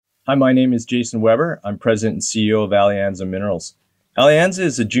Hi, my name is Jason Weber. I'm president and CEO of Alianza Minerals. Alianza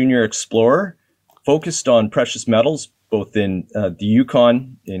is a junior explorer focused on precious metals, both in the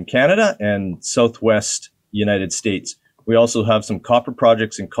Yukon in Canada and Southwest United States. We also have some copper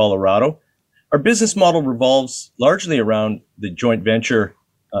projects in Colorado. Our business model revolves largely around the joint venture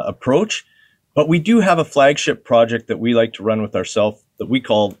approach, but we do have a flagship project that we like to run with ourselves that we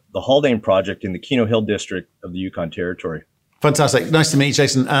call the Haldane Project in the Keno Hill district of the Yukon Territory. Fantastic. Nice to meet you,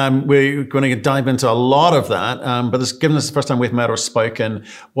 Jason. We're going to dive into a lot of that, but given this is the first time we've met or spoken,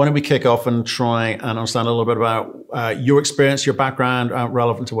 why don't we kick off and try and understand a little bit about your experience, your background,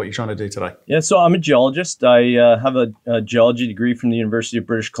 relevant to what you're trying to do today? Yeah, so I'm a geologist. I have a geology degree from the University of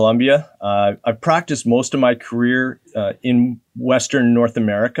British Columbia. I've practiced most of my career in Western North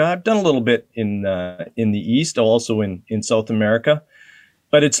America. I've done a little bit in the East, also in South America,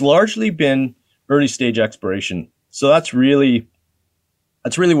 but it's largely been early stage exploration. So that's really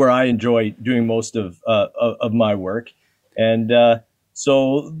where I enjoy doing most of my work, and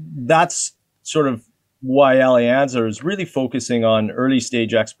so that's sort of why Alianza is really focusing on early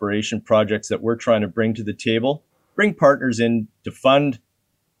stage exploration projects that we're trying to bring to the table, bring partners in to fund,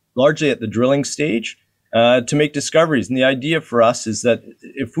 largely at the drilling stage, to make discoveries. And the idea for us is that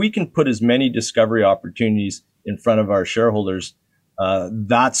if we can put as many discovery opportunities in front of our shareholders,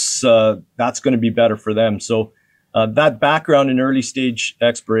 that's going to be better for them. So. That background in early stage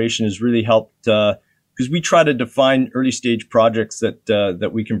exploration has really helped because we try to define early stage projects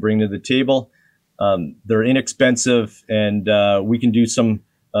that we can bring to the table. They're inexpensive, and we can do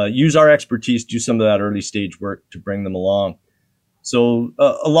use our expertise, do some of that early stage work to bring them along. So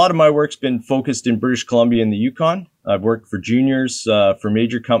a lot of my work's been focused in British Columbia and the Yukon. I've worked for juniors, for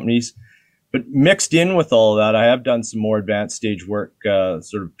major companies, but mixed in with all of that, I have done some more advanced stage work,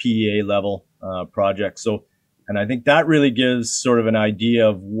 sort of PEA level projects. And I think that really gives sort of an idea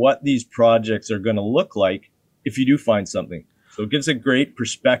of what these projects are going to look like if you do find something. So it gives a great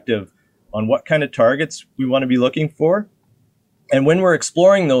perspective on what kind of targets we want to be looking for. And when we're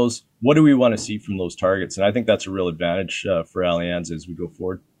exploring those, what do we want to see from those targets? And I think that's a real advantage for Alianza as we go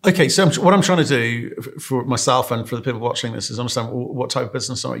forward. Okay, so what I'm trying to do for myself and for the people watching this is understand what type of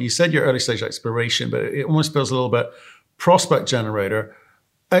business are you. You said you're early stage exploration, but it almost feels a little bit prospect generator.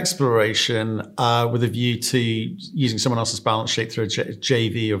 Exploration with a view to using someone else's balance sheet through a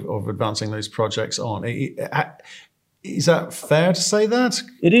JV of advancing those projects on. Is that fair to say that?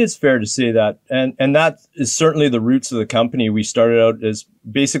 It is fair to say that. And that is certainly the roots of the company. We started out as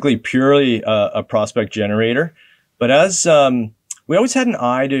basically purely a prospect generator. But as we always had an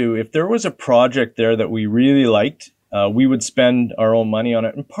eye to, if there was a project there that we really liked, we would spend our own money on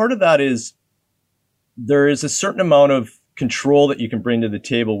it. And part of that is there is a certain amount of control that you can bring to the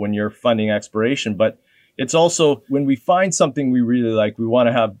table when you're funding exploration. But it's also when we find something we really like, we want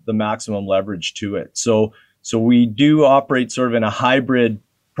to have the maximum leverage to it. So we do operate sort of in a hybrid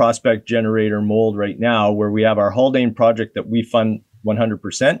prospect generator mold right now, where we have our Haldane project that we fund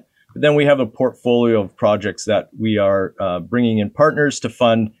 100%. But then we have a portfolio of projects that we are bringing in partners to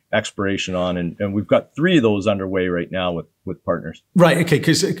fund exploration on. And we've got 3 of those underway right now with partners. Right. Okay.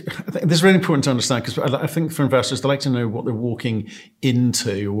 Because I think this is really important to understand, because I think for investors, they like to know what they're walking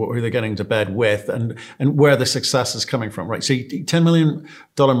into, what they're getting to bed with, and where the success is coming from. Right. So $10 million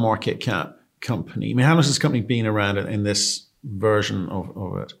market cap company. I mean, how long has this company been around in this version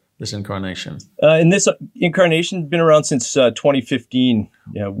of it? This incarnation? In this incarnation, been around since 2015.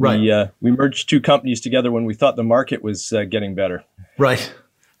 Yeah, we merged 2 companies together when we thought the market was getting better. Right.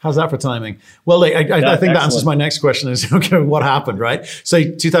 How's that for timing? Well, I think that answers my next question is, okay, what happened, right? So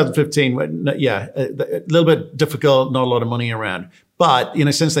 2015, a little bit difficult, not a lot of money around. But,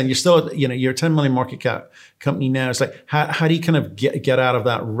 since then, you're still, you're a 10 million market cap company now. It's like, how do you kind of get out of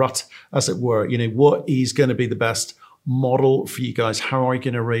that rut, as it were? What is going to be the best model for you guys? How are you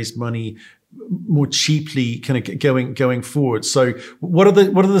going to raise money more cheaply kind of going forward? So what are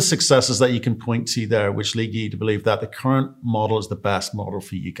the successes that you can point to there which lead you to believe that the current model is the best model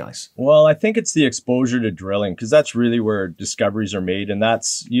for you guys? Well, I think it's the exposure to drilling, because that's really where discoveries are made. And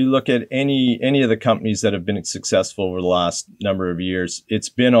that's, you look at any of the companies that have been successful over the last number of years, it's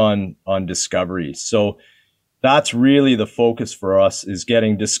been on discoveries. So that's really the focus for us, is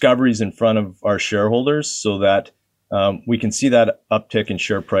getting discoveries in front of our shareholders so that we can see that uptick in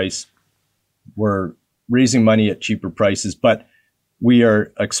share price. We're raising money at cheaper prices, but we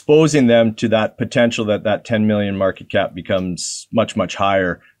are exposing them to that potential that 10 million market cap becomes much, much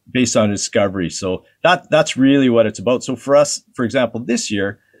higher based on discovery. So that's really what it's about. So for us, for example, this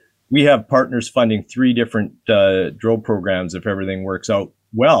year, we have partners funding 3 different drill programs if everything works out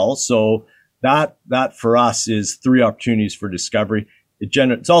well. So that for us is 3 opportunities for discovery.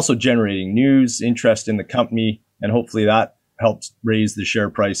 it's also generating news, interest in the company, and hopefully that helps raise the share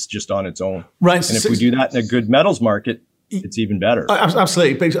price just on its own. Right. And if we do that in a good metals market, it's even better.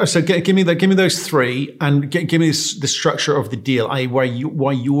 Absolutely. So give me those three, and give me the structure of the deal, i.e.,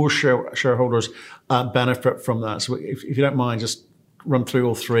 why your shareholders benefit from that. So if you don't mind, just run through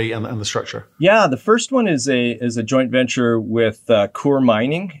all three and the structure. Yeah, the first one is a joint venture with Coeur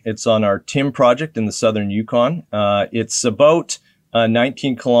Mining. It's on our Tim project in the southern Yukon. It's about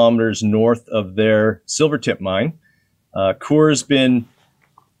 19 kilometers north of their Silvertip mine. Coeur's been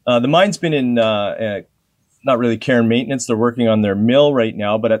the mine's been in not really care and maintenance. They're working on their mill right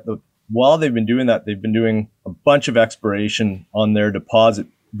now, but while they've been doing that, they've been doing a bunch of exploration on their deposit.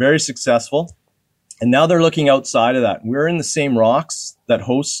 Very successful. And now they're looking outside of that. We're in the same rocks that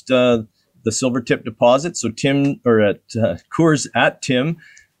host the Silvertip deposit. So Coeur's at Tim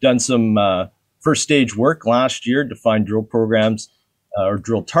done some first stage work last year to find drill programs or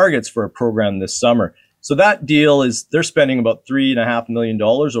drill targets for a program this summer. So that deal is they're spending about $3.5 million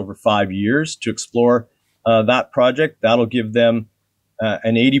over 5 years to explore that project. That'll give them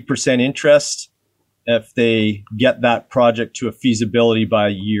an 80% interest if they get that project to a feasibility by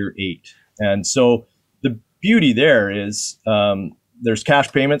year 8. And so the beauty there is there's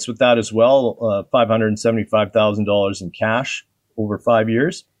cash payments with that as well, $575,000 in cash over 5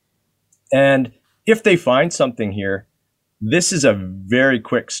 years. And if they find something here, this is a very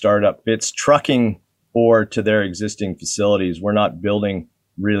quick startup. It's trucking ore to their existing facilities. We're not building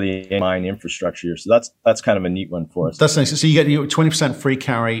really mine infrastructure here. So that's kind of a neat one for us. That's nice. So you get 20% free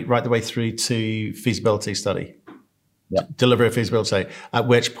carry right the way through to feasibility study. Yep. Delivery of feasibility, at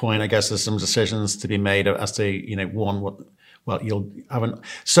which point I guess there's some decisions to be made as to, you'll have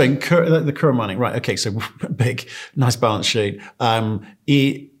so the Coeur Mining, right? Okay, so big, nice balance sheet.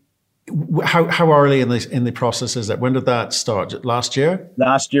 How early in the process is that? When did that start? Last year?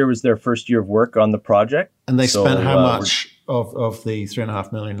 Last year was their first year of work on the project. And they spent how much of the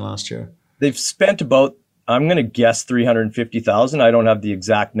 $3.5 million last year? They've spent about, I'm going to guess, $350,000. I don't have the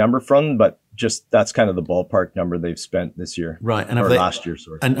exact number from them, but just that's kind of the ballpark number they've spent this year. Right. And last year,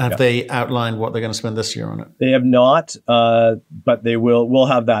 sorry. And have they outlined what they're going to spend this year on it? They have not, but they will. We'll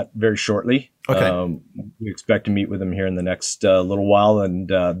have that very shortly. Okay. We expect to meet with them here in the next little while, and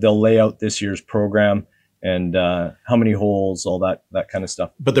they'll lay out this year's program and how many holes, all that kind of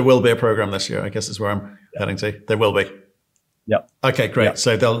stuff. But there will be a program this year, I guess is where I'm heading to. There will be. Yeah. Okay, great. Yeah.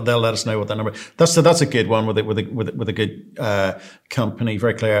 So they'll let us know what that number. That's a good one with a good company,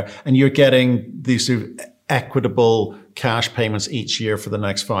 very clear. And you're getting these sort of equitable cash payments each year for the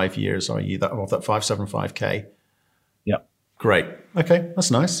next 5 years. Are you that 575K? Yeah. Great. Okay, that's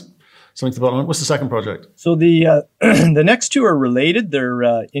nice. Something to the bottom line. What's the second project? So the the next two are related. They're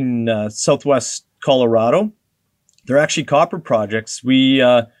in southwest Colorado. They're actually copper projects.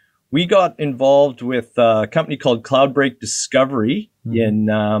 We got involved with a company called Cloudbreak Discovery in,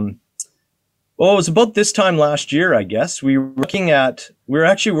 it was about this time last year, I guess. We were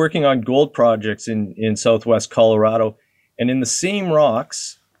actually working on gold projects in southwest Colorado. And in the same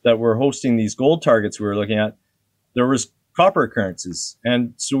rocks that were hosting these gold targets we were looking at, there was copper occurrences.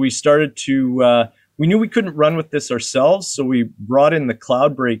 And so we started to, we knew we couldn't run with this ourselves. So we brought in the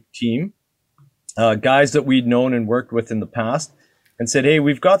Cloudbreak team, guys that we'd known and worked with in the past, and said, hey,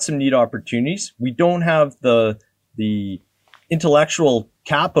 we've got some neat opportunities. We don't have the intellectual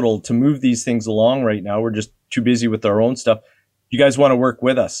capital to move these things along right now. We're just too busy with our own stuff. You guys want to work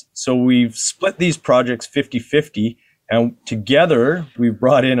with us? So we've split these projects 50-50. And together, we've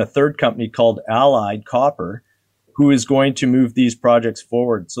brought in a third company called Allied Copper, who is going to move these projects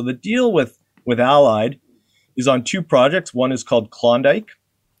forward. So the deal with Allied is on two projects. One is called Klondike.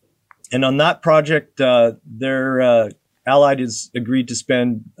 And on that project, Allied has agreed to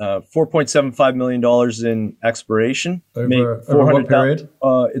spend $4.75 million in exploration. Over what period?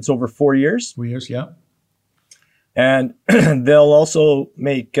 It's over 4 years. 4 years, yeah. And they'll also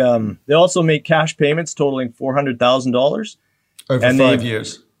make cash payments totaling $400,000 over 5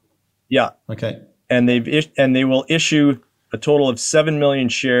 years. Yeah. Okay. And they will issue a total of 7 million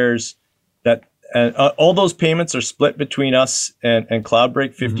shares. That all those payments are split between us and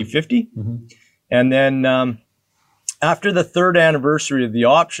Cloudbreak 50-50. Mm-hmm. And then after the third anniversary of the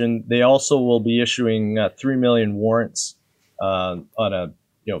option, they also will be issuing 3 million warrants on a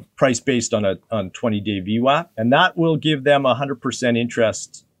price based on 20-day VWAP, and that will give them 100%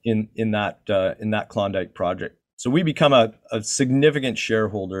 interest in that Klondike project. So we become a significant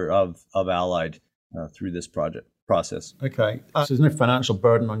shareholder of Allied through this project process. Okay, so there's no financial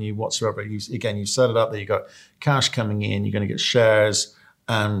burden on you whatsoever. You set it up that you got cash coming in, you're going to get shares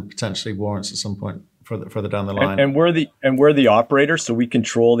and potentially warrants at some point further down the line. And we're the operator, so we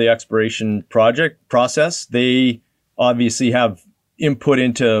control the exploration project process. They obviously have input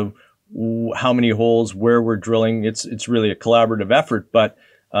into how many holes, where we're drilling. It's really a collaborative effort, but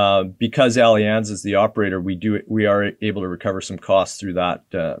because Allianz is the operator, we are able to recover some costs through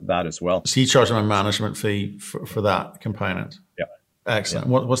that as well. So you charge them a management fee for that component? Yeah. Excellent.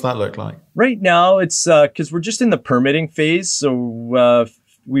 Yeah. What's that look like? Right now, it's because we're just in the permitting phase, so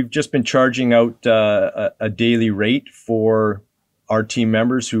we've just been charging out a daily rate for our team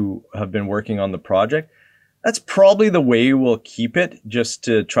members who have been working on the project. That's probably the way we'll keep it, just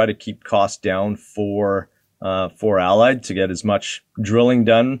to try to keep costs down for Allied, to get as much drilling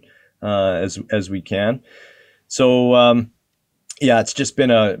done as we can. So it's just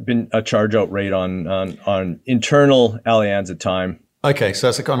been a charge out rate on internal Allianz at time. Okay, so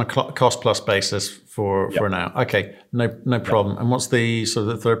that's on a cost plus basis for now. Okay, no problem. And what's the sort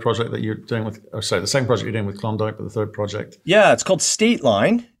of the third project that you're doing with? Oh, sorry, the second project you're doing with Klondike, but the third project? Yeah, it's called State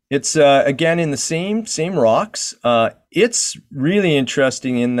Line. It's again in the same rocks. It's really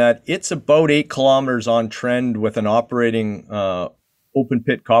interesting in that it's about 8 kilometers on trend with an operating open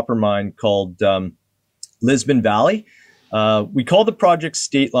pit copper mine called Lisbon Valley. We call the project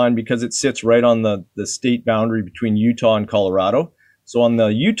State Line because it sits right on the state boundary between Utah and Colorado. So on the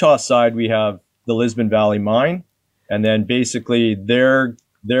Utah side, we have the Lisbon Valley mine, and then basically their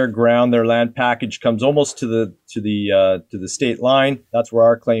ground, their land package comes almost to the state line. That's where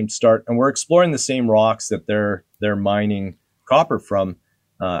our claims start, and we're exploring the same rocks that they're mining copper from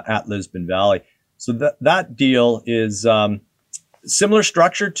at Lisbon Valley. So that deal is similar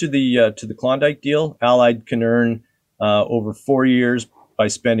structure to the Klondike deal. Allied can earn over 4 years by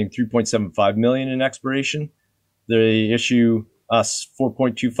spending $3.75 million in exploration. They issue us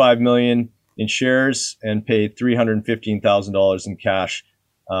 $4.25 million in shares and pay $315,000 in cash.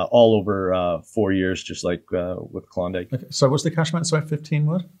 All over 4 years, just like with Klondike. Okay. So what's the cash amount? Sorry, 15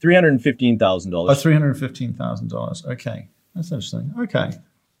 what? $315,000. Oh, $315,000. Okay. That's interesting. Okay.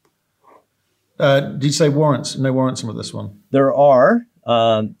 Did you say warrants? No warrants with this one? There are.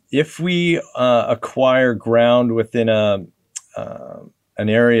 If we acquire ground within an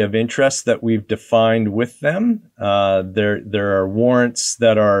area of interest that we've defined with them, there are warrants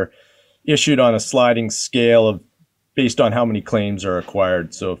that are issued on a sliding scale of based on how many claims are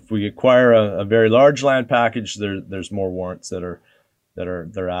acquired. So if we acquire a very large land package, there's more warrants that are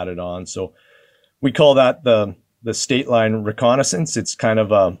added on. So we call that the state line reconnaissance. It's kind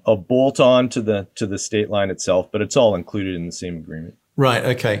of a bolt on to the state line itself, but it's all included in the same agreement. Right.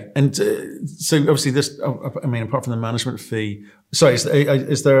 Okay. And so obviously this, I mean, apart from the management fee, sorry,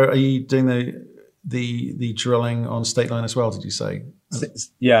 are you doing the drilling on state line as well? Did you say?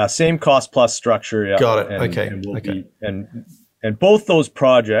 Yeah, same cost plus structure. Yeah. Got it. Okay. And both those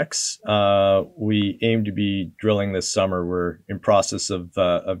projects, we aim to be drilling this summer. We're in process of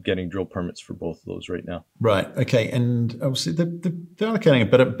getting drill permits for both of those right now. Right. Okay. And obviously they're allocating a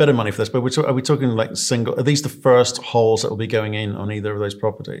bit of money for this, but are we talking like single? Are these the first holes that will be going in on either of those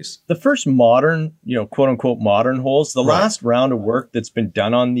properties? The first modern, quote unquote modern holes. The last round of work that's been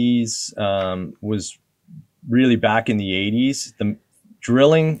done on these was really back in the 80s. The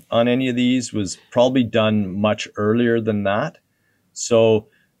drilling on any of these was probably done much earlier than that. So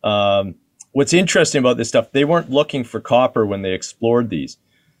what's interesting about this stuff, they weren't looking for copper when they explored these.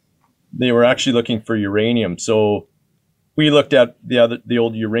 They were actually looking for uranium. So we looked at the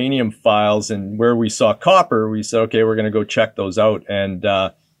old uranium files, and where we saw copper, we said, okay, we're going to go check those out. And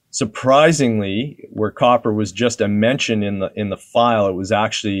surprisingly, where copper was just a mention in the file, it was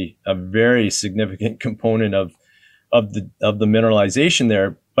actually a very significant component of the mineralization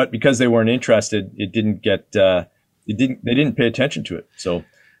there. But because they weren't interested, it didn't get they didn't pay attention to it. So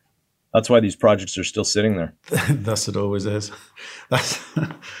that's why these projects are still sitting there. Thus it always is.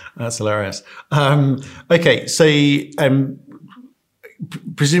 That's hilarious. Okay, so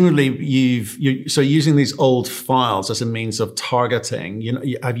presumably so using these old files as a means of targeting.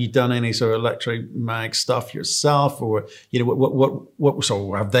 Have you done any sort of electromag stuff yourself, or what?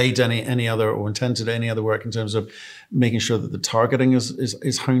 So have they done any other or intended any other work in terms of making sure that the targeting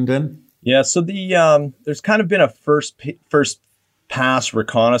is honed in? Yeah, so there's kind of been a first pass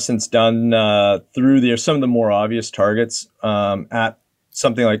reconnaissance done through some of the more obvious targets. At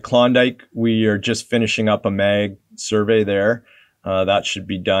something like Klondike, we are just finishing up a mag survey there. That should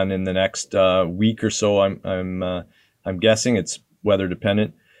be done in the next week or so. I'm guessing. It's weather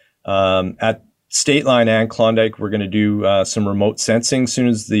dependent. At State Line and Klondike, we're going to do some remote sensing as soon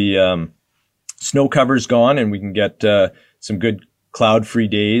as the snow cover's gone and we can get some good cloud-free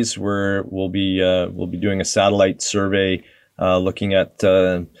days where we'll be doing a satellite survey looking at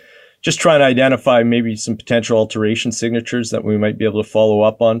just trying to identify maybe some potential alteration signatures that we might be able to follow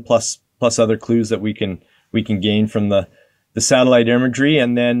up on, plus other clues that we can gain from the satellite imagery.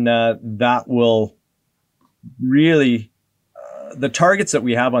 And then that will really, the targets that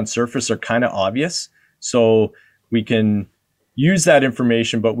we have on surface are kind of obvious. So we can use that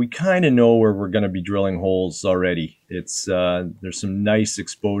information, but we kind of know where we're going to be drilling holes already. It's there's some nice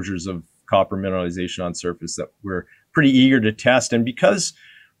exposures of copper mineralization on surface that we're pretty eager to test. And because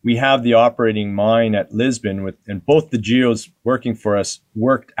we have the operating mine at Lisbon, and both the geos working for us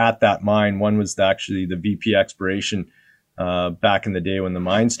worked at that mine. One was actually the VP exploration back in the day when the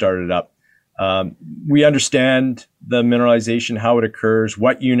mine started up. We understand the mineralization, how it occurs,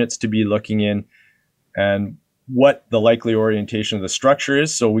 what units to be looking in, and what the likely orientation of the structure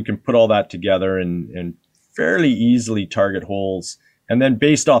is. So we can put all that together and fairly easily target holes. And then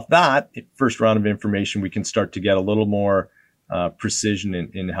based off that first round of information, we can start to get a little more precision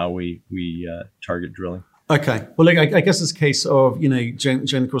in how we target drilling. Okay. Well, look, I guess it's a case of, during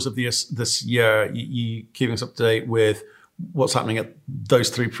the course of this year, you keeping us up to date with what's happening at those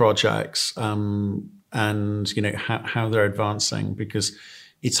three projects, and how they're advancing, because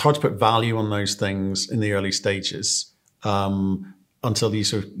it's hard to put value on those things in the early stages until you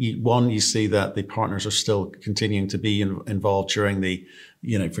see that the partners are still continuing to be involved during the,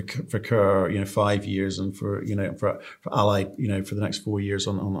 for Kerr, 5 years, and for Allied, for the next 4 years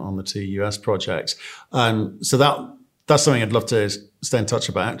on the two US projects. So that's something I'd love to stay in touch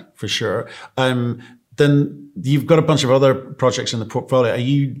about for sure. Then you've got a bunch of other projects in the portfolio.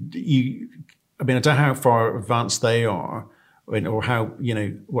 I don't know how far advanced they are, or how,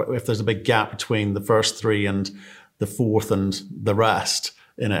 if there's a big gap between the first three and the fourth and the rest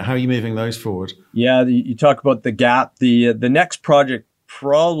in it. How are you moving those forward? Yeah, you talk about the gap. The next project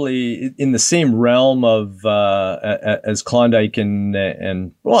probably in the same realm of as Klondike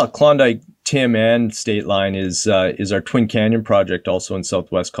and Klondike, Tim, and State Line is our Twin Canyon project, also in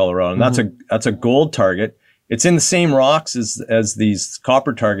southwest Colorado, and that's a gold target. It's in the same rocks as these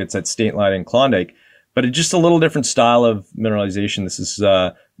copper targets at State Line and Klondike, but it's just a little different style of mineralization. This is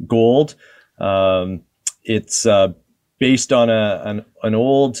gold. It's based on an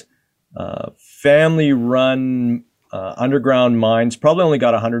old family-run underground mines. Probably only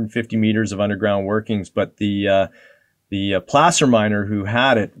got 150 meters of underground workings, but the placer miner who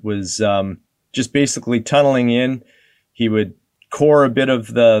had it was just basically tunneling in. He would core a bit of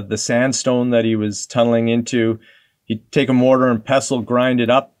the sandstone that he was tunneling into. He'd take a mortar and pestle, grind it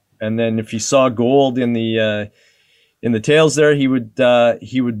up, and then if he saw gold in the tails there, he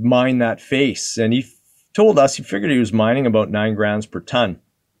would mine that face. And he told us he figured he was mining about 9 grams per ton.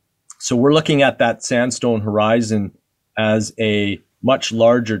 So we're looking at that sandstone horizon as a much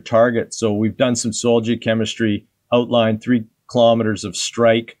larger target. So we've done some soil geochemistry, outlined 3 kilometers of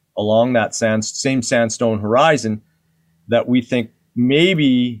strike along that same sandstone horizon that we think may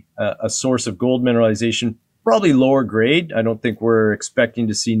be a source of gold mineralization, probably lower grade. I don't think we're expecting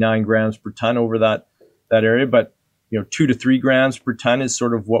to see 9 grams per ton over that area, but 2 to 3 grams per ton is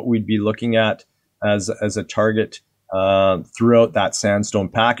sort of what we'd be looking at as a target throughout that sandstone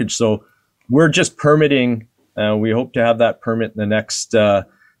package. So we're just permitting. We hope to have that permit in the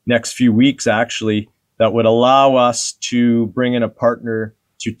next few weeks, actually, that would allow us to bring in a partner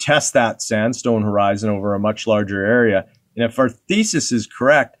to test that sandstone horizon over a much larger area. And if our thesis is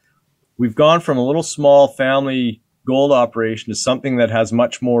correct, we've gone from a little small family gold operation to something that has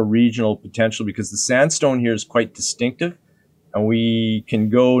much more regional potential, because the sandstone here is quite distinctive, and we can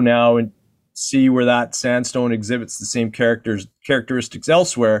go now and see where that sandstone exhibits the same characteristics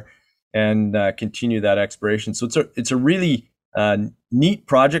elsewhere, and continue that exploration. So it's a really neat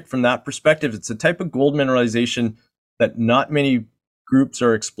project from that perspective. It's a type of gold mineralization that not many groups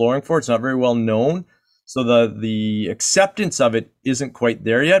are exploring for. It's not very well known. So the acceptance of it isn't quite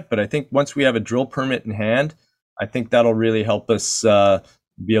there yet, but I think once we have a drill permit in hand, I think that'll really help us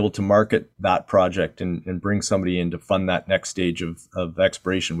be able to market that project and bring somebody in to fund that next stage of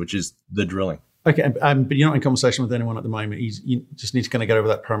exploration, which is the drilling. Okay, but you're not in conversation with anyone at the moment. You just need to kind of get over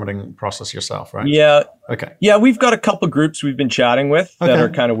that permitting process yourself, right? Yeah. Okay. Yeah, we've got a couple of groups we've been chatting with that are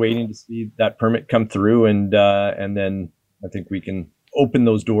kind of waiting to see that permit come through, and then I think we can open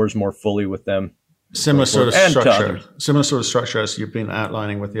those doors more fully with them. Similar sort of structure as you've been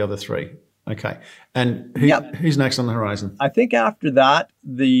outlining with the other three. Okay. And who's next on the horizon? I think after that,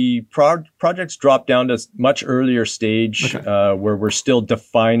 the projects drop down to much earlier stage, where we're still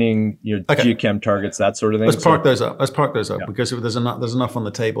defining geochem targets, that sort of thing. Let's park those up because there's enough on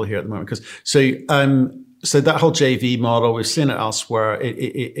the table here at the moment. So that whole JV model, we've seen it elsewhere.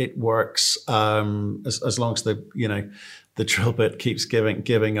 It works as long as the drill bit keeps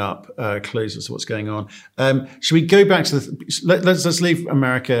giving up clues as to what's going on. Should we go back to let's leave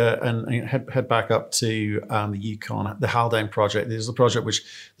America and head back up to the Yukon, the Haldane project. This is the project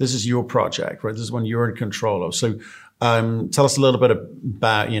this is your project, right? This is one you're in control of. So tell us a little bit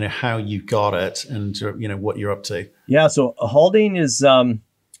about how you got it and what you're up to. Yeah, so Haldane is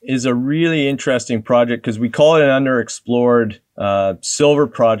a really interesting project because we call it an underexplored silver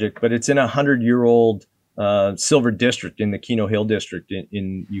project, but it's in a 100-year-old silver district in the Keno Hill district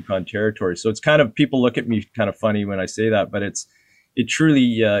in Yukon Territory. So it's kind of, people look at me kind of funny when I say that, but it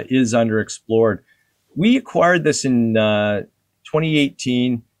truly is underexplored. We acquired this in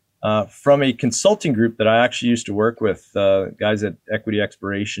 2018 from a consulting group that I actually used to work with, guys at Equity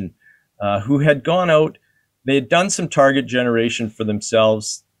Exploration, who had gone out. They had done some target generation for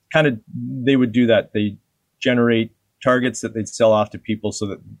themselves. They would do that. They generate targets that they'd sell off to people so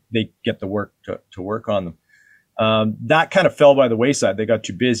that they get the work to work on them. That kind of fell by the wayside. They got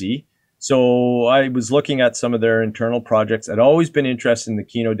too busy. So I was looking at some of their internal projects. I'd always been interested in the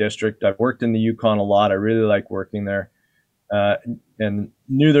Keno district. I've worked in the Yukon a lot. I really like working there and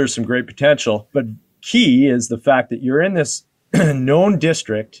knew there's some great potential. But key is the fact that you're in this known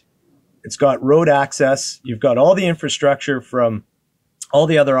district. It's got road access. You've got all the infrastructure from all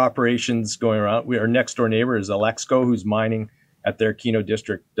the other operations going around. Our next door neighbor is Alexco, who's mining at their Keno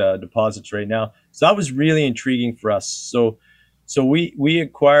district deposits right now. So that was really intriguing for us. So we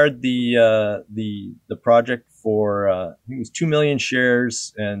acquired the project for I think it was 2 million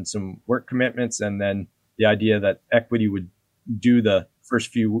shares and some work commitments, and then the idea that Equity would do the first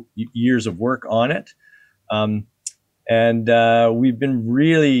few years of work on it. And we've been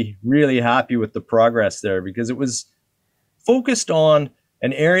really, really happy with the progress there because it was focused on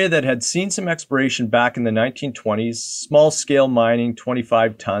an area that had seen some exploration back in the 1920s, small scale mining,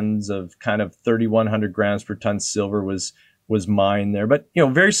 25 tons of kind of 3,100 grams per ton silver was mined there, but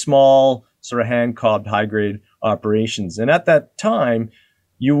very small, sort of hand cobbed, high grade operations. And at that time,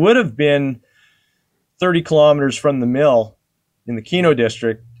 you would have been 30 kilometers from the mill in the Keno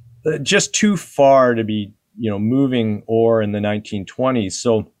district, just too far to be moving ore in the 1920s.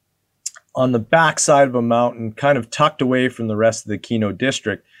 So on the backside of a mountain, kind of tucked away from the rest of the Keno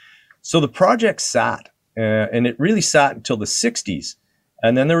district. So the project sat, and it really sat until the 60s.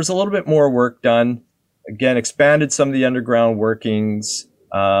 And then there was a little bit more work done, again, expanded some of the underground workings.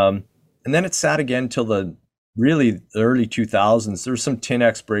 And then it sat again till the early 2000s. There was some tin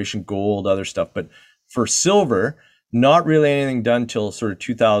exploration, gold, other stuff. But for silver, not really anything done till sort of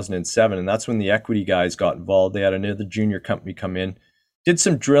 2007. And that's when the Equity guys got involved. They had another junior company come in. Did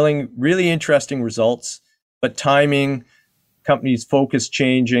some drilling, really interesting results, but timing, company's focus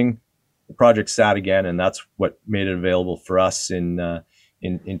changing, the project sat again, and that's what made it available for us in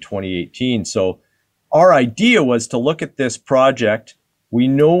 2018. So our idea was to look at this project. We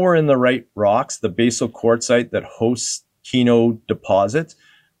know we're in the right rocks, the basal quartzite that hosts Keno deposits.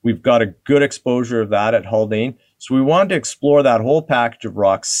 We've got a good exposure of that at Haldane. So we wanted to explore that whole package of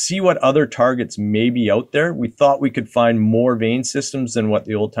rocks, see what other targets may be out there. We thought we could find more vein systems than what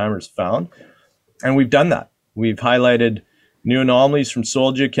the old timers found. And we've done that. We've highlighted new anomalies from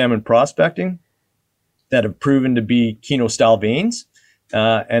soil geochem and prospecting that have proven to be Keno style veins.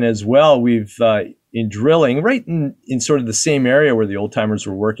 And as well, we've, in drilling, right in sort of the same area where the old timers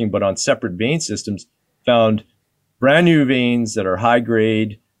were working, but on separate vein systems, found brand new veins that are high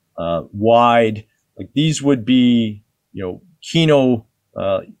grade, wide. Like these would be, Keno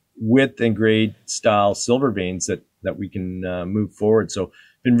width and grade style silver veins that we can move forward. So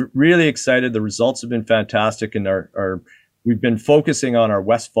been really excited. The results have been fantastic, and we've been focusing on our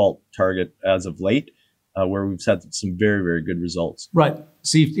West Fault target as of late, where we've had some very, very good results. Right.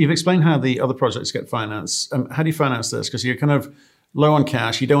 So you've explained how the other projects get financed. How do you finance this? Because you're kind of low on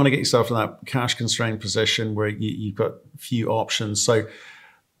cash. You don't want to get yourself in that cash constrained position where you've got few options. So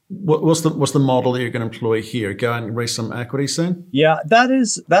what's the model that you're going to employ here? Go out and raise some equity soon? Yeah,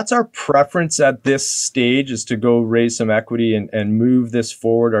 that's our preference at this stage, is to go raise some equity and move this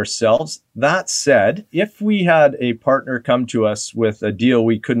forward ourselves. That said, if we had a partner come to us with a deal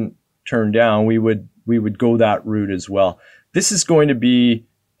we couldn't turn down, we would go that route as well. This is going to be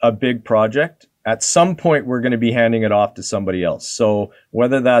a big project. At some point, we're going to be handing it off to somebody else. So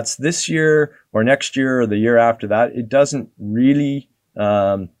whether that's this year or next year or the year after that, it doesn't really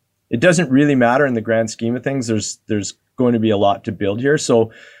matter in the grand scheme of things. There's going to be a lot to build here.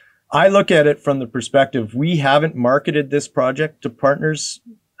 So I look at it from the perspective, we haven't marketed this project to partners.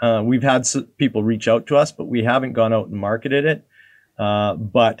 We've had people reach out to us, but we haven't gone out and marketed it.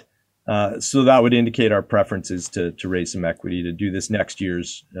 But So that would indicate our preferences to raise some equity to do this next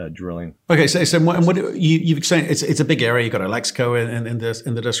year's drilling. Okay, so what you've explained, it's a big area. You've got Alexco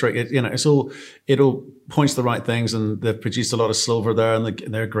in the district. It all points to the right things, and they've produced a lot of silver there,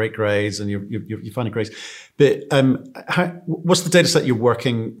 and they're great grades, and you're finding grades. But what's the data set you're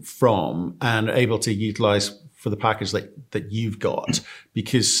working from and able to utilize for the package that you've got?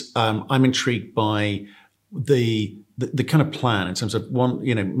 Because I'm intrigued by the kind of plan in terms of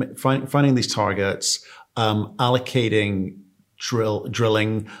finding these targets, allocating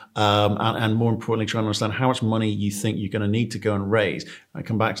drilling, and more importantly, trying to understand how much money you think you're going to need to go and raise. I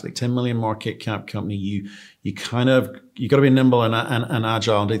come back to the 10 million market cap company. You got to be nimble and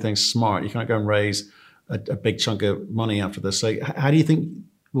agile and do things smart. You can't go and raise a big chunk of money after this. So how do you think?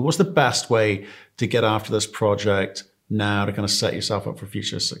 What's the best way to get after this project now to kind of set yourself up for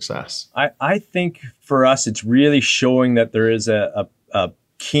future success? I think for us, it's really showing that there is a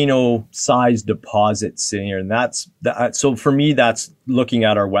Keno-sized deposit sitting here. And so for me, that's looking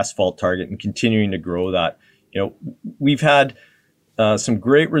at our West Fault target and continuing to grow that. We've had some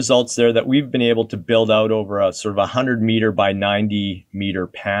great results there that we've been able to build out over a sort of 100 meter by 90 meter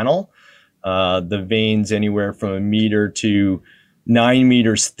panel. The veins anywhere from 1 meter to 9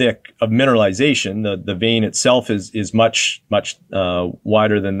 meters thick of mineralization. The vein itself is much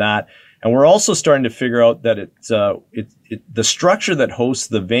wider than that, and we're also starting to figure out that the structure that hosts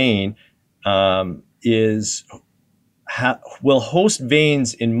the vein will host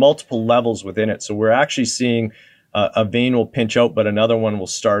veins in multiple levels within it. So we're actually seeing a vein will pinch out, but another one will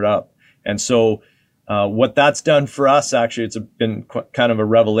start up, and so what that's done for us, actually, it's been kind of a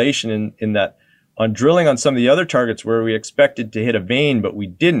revelation in that. On drilling on some of the other targets where we expected to hit a vein, but we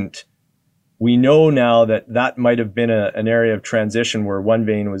didn't, we know now that might have been an area of transition where one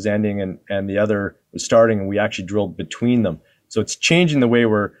vein was ending and the other was starting, and we actually drilled between them. So it's changing the way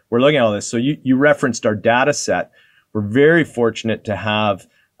we're looking at all this. So you referenced our data set. We're very fortunate to have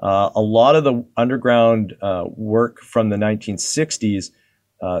a lot of the underground work from the 1960s.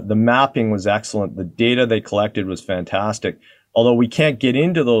 The mapping was excellent. The data they collected was fantastic. Although we can't get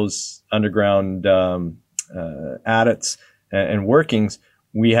into those underground adits and workings,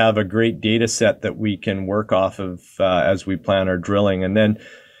 we have a great data set that we can work off of as we plan our drilling. And then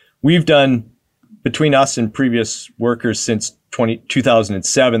we've done, between us and previous workers since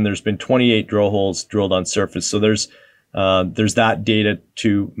 2007, there's been 28 drill holes drilled on surface. So there's that data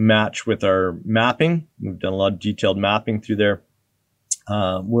to match with our mapping. We've done a lot of detailed mapping through there.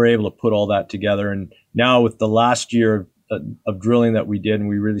 We're able to put all that together. And now with the last year of drilling that we did, and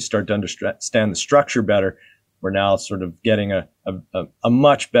we really start to understand the structure better, we're now sort of getting a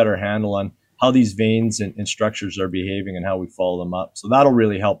much better handle on how these veins and structures are behaving and how we follow them up. So that'll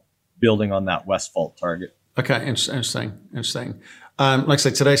really help building on that West Fault target. Okay, interesting. Like I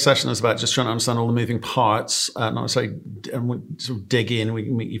say, today's session is about just trying to understand all the moving parts, not necessarily sort of dig in.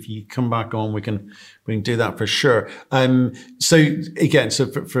 If you come back on, we can do that for sure. So again,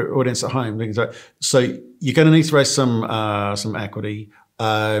 for audience at home, so you're going to need to raise some equity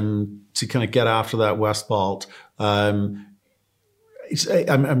to kind of get after that West Fault. I'm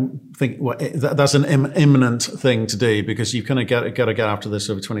thinking that's an imminent thing to do, because you kind of got to get after this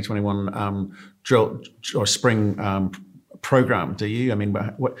over 2021 drill or spring program. Do you? I mean,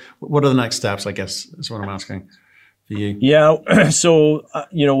 what are the next steps, I guess, is what I'm asking for you. Yeah. So,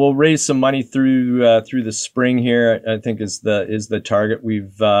 we'll raise some money through the spring here, I think is the target.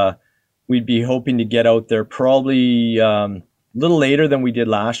 We'd be hoping to get out there probably a little later than we did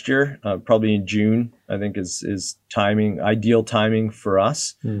last year, probably in June, I think is ideal timing for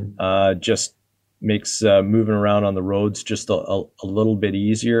us. Just makes moving around on the roads just a little bit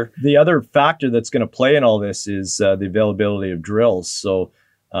easier. The other factor that's going to play in all this is the availability of drills. So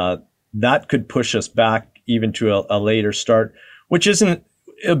that could push us back even to a later start, which isn't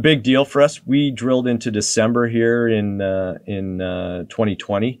a big deal for us. We drilled into December here in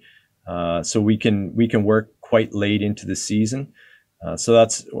 2020, so we can work quite late into the season. So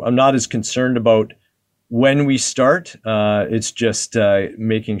I'm not as concerned about when we start. It's just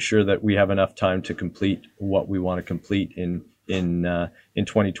making sure that we have enough time to complete what we want to complete in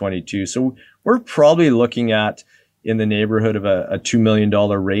 2022. So we're probably looking at in the neighborhood of a $2 million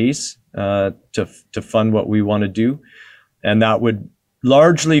raise to fund what we want to do, and that would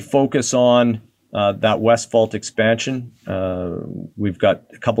largely focus on that West Fault expansion. We've got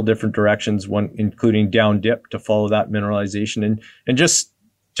a couple different directions, one including down dip to follow that mineralization, and just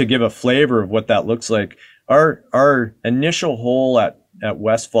to give a flavor of what that looks like. Our initial hole at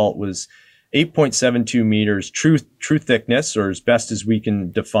West Fault was 8.72 meters true thickness, or as best as we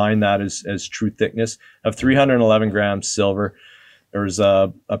can define that as true thickness, of 311 grams silver. There was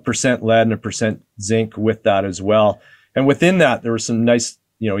a percent lead and a percent zinc with that as well. And within that, there were some nice,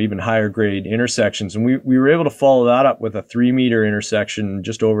 even higher grade intersections. And we were able to follow that up with a 3-meter intersection,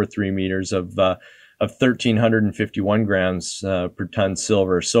 just over 3 meters of 1,351 grams per ton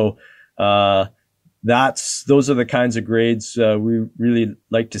silver. So those are the kinds of grades we really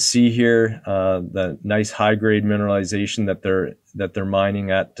like to see here. The nice high grade mineralization that they're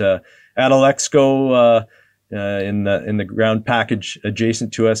mining at Alexco in the ground package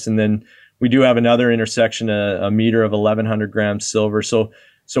adjacent to us, and then we do have another intersection, a meter of 1,100 grams silver. So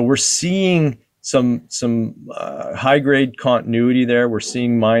we're seeing some high grade continuity there. We're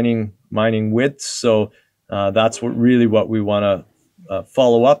seeing mining widths. So that's what we want to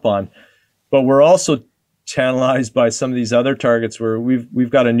follow up on. But we're also tantalized by some of these other targets where we've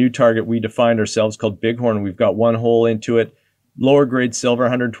got a new target we defined ourselves called Bighorn. We've got one hole into it, lower grade silver,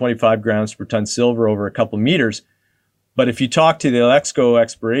 125 grams per ton silver over a couple meters. But if you talk to the Alexco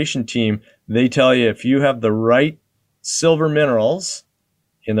exploration team, they tell you if you have the right silver minerals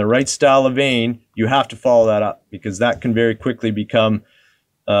in the right style of vein, you have to follow that up, because that can very quickly become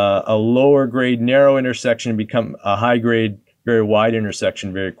a lower grade narrow intersection and become a high grade very wide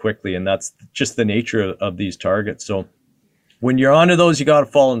intersection very quickly. And that's just the nature of these targets. So when you're onto those, you got to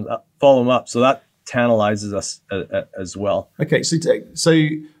follow them up. So that tantalizes us as well. Okay, so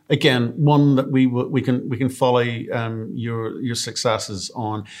again, one that we can follow your successes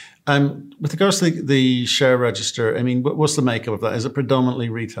on. With regards to the share register, I mean, what's the makeup of that? Is it predominantly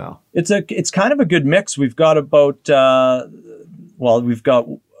retail? It's kind of a good mix. We've got about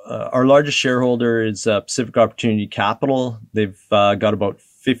our largest shareholder is Pacific Opportunity Capital. They've got about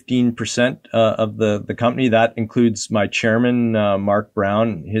 15% of the company. That includes my chairman, Mark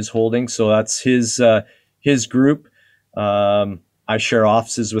Brown, his holdings. So that's his group. I share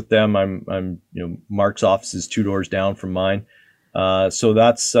offices with them. I'm Mark's office is 2 doors down from mine. So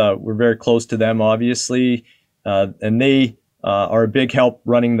that's we're very close to them, obviously, and they are a big help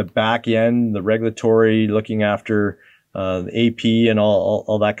running the back end, the regulatory, looking after the AP and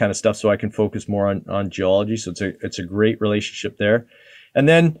all that kind of stuff, so I can focus more on geology. So it's a great relationship there. And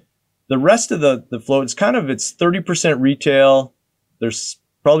then the rest of the flow, it's 30% retail. There's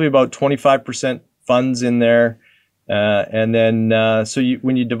probably about 25% funds in there. And then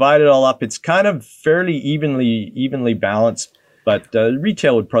when you divide it all up, it's kind of fairly evenly balanced. But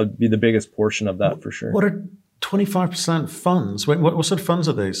retail would probably be the biggest portion of that for sure. What are 25% funds? What sort of funds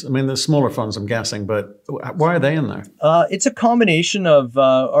are these? I mean, the smaller funds, I'm guessing, but why are they in there? It's a combination of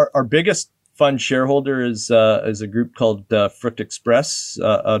our biggest fund shareholder is a group called Frucht Express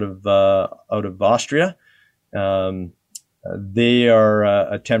out of Austria. They are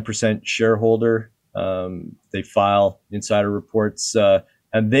a 10% shareholder. They file insider reports,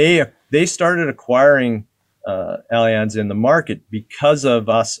 and they started acquiring Alianza in the market because of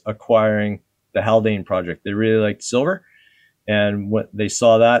us acquiring the Haldane project. They really liked silver, and they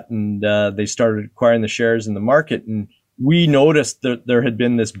saw that, and they started acquiring the shares in the market. And we noticed that there had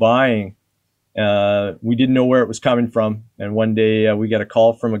been this buying. We didn't know where it was coming from, and one day we got a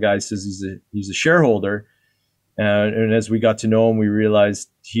call from a guy who says he's a shareholder. And as we got to know him, we realized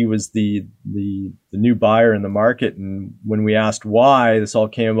he was the new buyer in the market. And when we asked why this all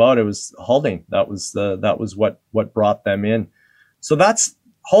came about, it was Haldane. That was what brought them in. So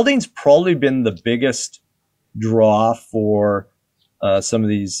Haldane's probably been the biggest draw for some of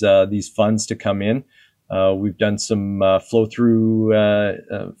these funds to come in. We've done some flow through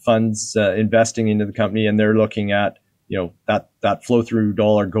funds investing into the company, and they're looking at that flow through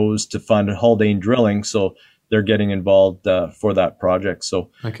dollar goes to fund Haldane drilling. So they're getting involved for that project.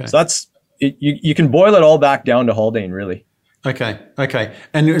 So that's it. You can boil it all back down to Haldane, really. Okay.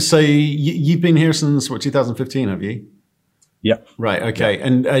 And so you've been here since 2015, have you? Yep. Right. Okay. Yep.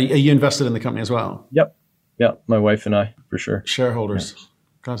 And are you invested in the company as well? Yep. Yeah. My wife and I, for sure. Shareholders. Yeah.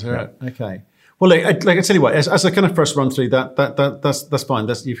 Glad to hear it. Okay. Well, like I tell you what, as I kind of first run through that's fine.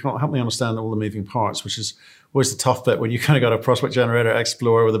 You've helped me understand all the moving parts, which is always the tough bit when you kind of got a prospect generator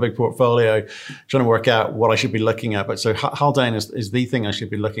explorer with a big portfolio, trying to work out what I should be looking at. But so Haldane is the thing I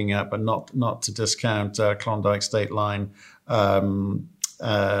should be looking at, but not to discount Klondike State Line and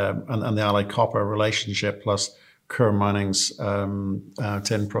the Allied Copper relationship, plus Coeur Mining's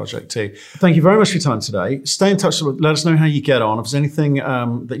tin project too. Thank you very much for your time today. Stay in touch. Let us know how you get on. If there's anything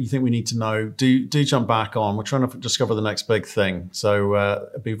that you think we need to know, do jump back on. We're trying to discover the next big thing. So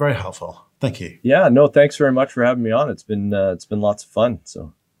it'd be very helpful. Thank you. Yeah, no, thanks very much for having me on. It's been lots of fun.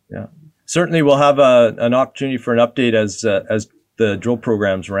 So yeah, certainly we'll have an opportunity for an update as the drill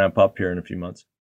programs ramp up here in a few months.